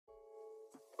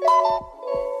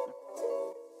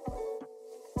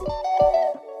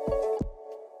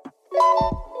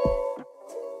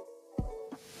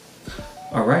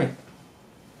All right,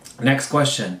 next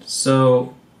question.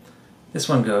 So this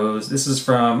one goes, this is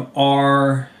from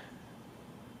our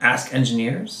Ask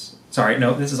Engineers. Sorry,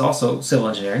 no, this is also civil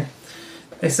engineering.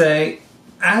 They say,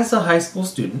 as a high school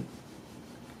student,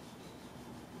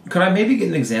 could I maybe get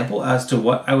an example as to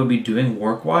what I would be doing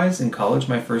work-wise in college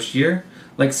my first year?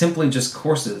 Like simply just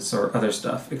courses or other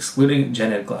stuff, excluding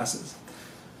gen ed classes.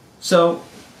 So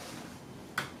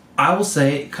I will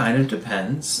say it kind of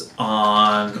depends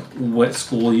on what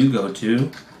school you go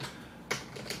to,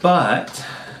 but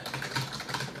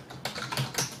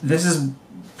this is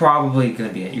probably going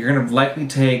to be it. You're going to likely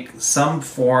take some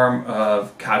form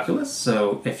of calculus.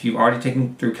 So if you've already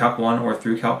taken through Calc 1 or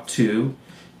through Calc 2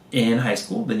 in high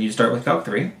school, then you start with Calc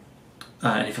 3.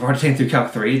 And if you've already taken through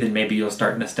Calc 3, then maybe you'll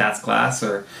start in a stats class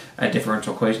or a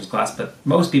differential equations class. But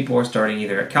most people are starting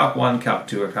either at Calc 1, Calc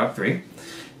 2, or Calc 3.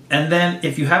 And then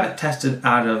if you haven't tested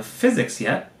out of physics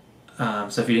yet, so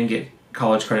if you didn't get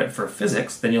college credit for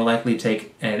physics, then you'll likely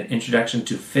take an introduction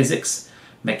to physics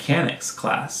mechanics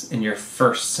class in your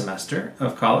first semester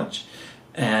of college.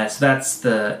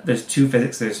 So there's two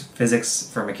physics. There's physics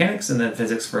for mechanics and then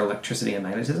physics for electricity and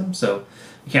magnetism. So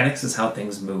mechanics is how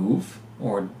things move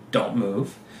or don't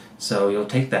move. So you'll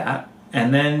take that.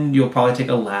 And then you'll probably take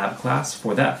a lab class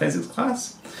for that physics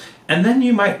class. And then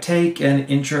you might take an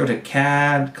intro to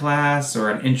CAD class or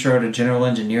an intro to general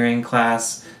engineering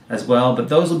class as well. But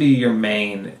those will be your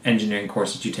main engineering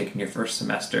courses you take in your first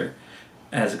semester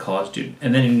as a college student.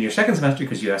 And then in your second semester,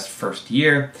 because you asked first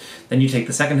year, then you take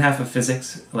the second half of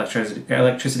physics,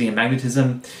 electricity and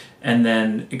magnetism. And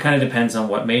then it kind of depends on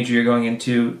what major you're going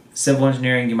into. Civil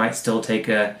engineering, you might still take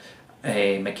a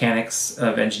mechanics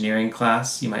of engineering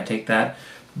class. You might take that.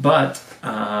 But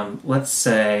let's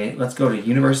go to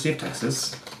University of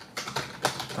Texas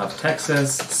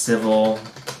civil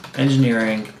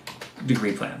engineering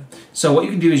degree plan. So what you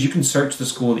can do is you can search the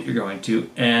school that you're going to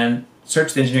and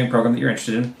search the engineering program that you're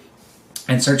interested in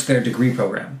and search their degree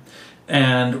program.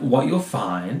 And what you'll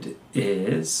find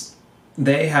is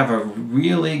they have a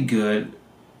really good,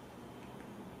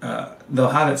 they'll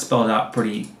have it spelled out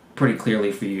pretty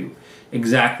clearly for you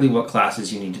exactly what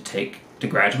classes you need to take to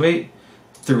graduate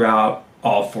throughout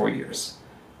all 4 years.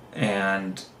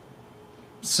 And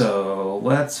so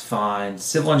let's find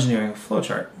civil engineering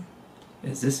flowchart.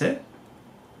 Is this it?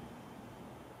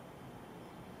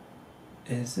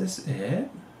 Is this it?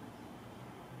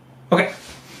 Okay.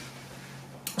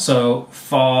 So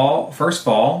first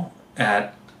fall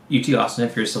at UT Austin,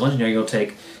 if you're a civil engineer, you'll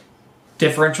take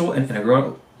differential and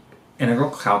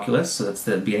integral calculus, so that's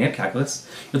the beginning of calculus.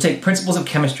 You'll take principles of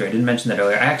chemistry. I didn't mention that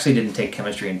earlier. I actually didn't take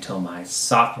chemistry until my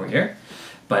sophomore year,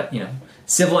 but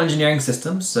civil engineering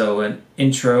systems, so an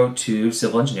intro to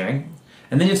civil engineering.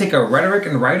 And then you'll take a rhetoric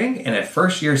and writing and a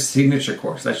first year signature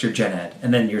course. That's your gen ed.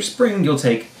 And then your spring, you'll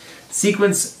take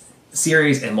sequence,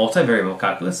 series, and multivariable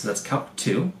calculus, so that's Calc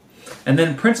 2. And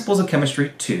then principles of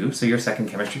chemistry 2, so your second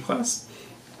chemistry class.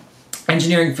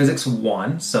 Engineering physics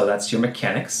 1, so that's your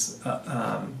mechanics.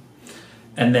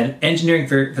 And then engineering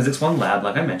physics 1 lab,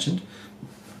 like I mentioned.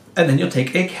 And then you'll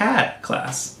take a CAD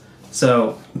class.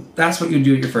 So that's what you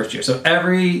do at your first year. So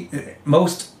every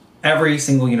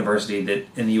single university that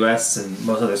in the US and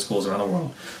most other schools around the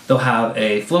world, they'll have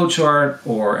a flowchart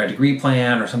or a degree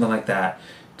plan or something like that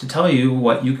to tell you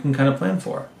what you can kind of plan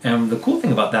for. And the cool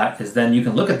thing about that is then you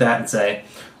can look at that and say,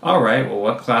 all right, well,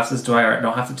 what classes do I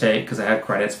don't have to take because I have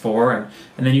credits for, and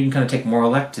then you can kind of take more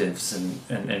electives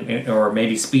and or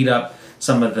maybe speed up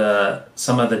some of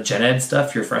the gen ed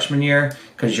stuff your freshman year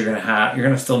because you're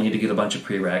gonna still need to get a bunch of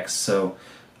prereqs. So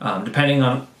depending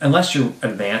on, unless you're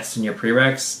advanced in your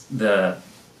prereqs, the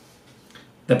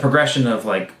progression of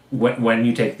like when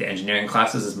you take the engineering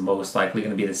classes is most likely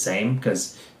going to be the same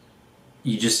because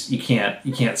you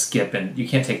can't skip and you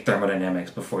can't take thermodynamics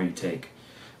before you take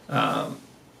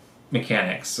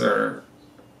mechanics or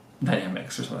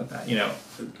dynamics or something like that,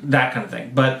 that kind of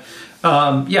thing. But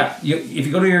if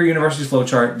you go to your university's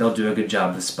flowchart, they'll do a good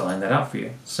job of spelling that out for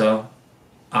you. So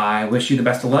I wish you the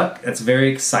best of luck. It's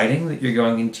very exciting that you're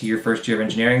going into your first year of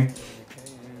engineering,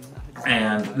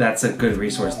 and that's a good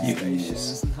resource that you can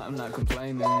use. I'm not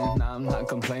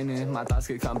complaining, my thoughts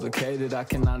get complicated, I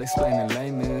cannot explain in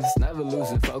lameness. Never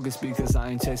losing focus because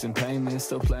I ain't chasing payments.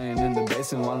 Still playing in the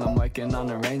basement while I'm working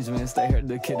on arrangements. They heard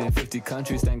the kid in 50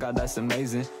 countries, thank God that's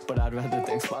amazing. But I'd rather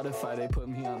thank Spotify, they put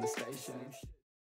me on the station.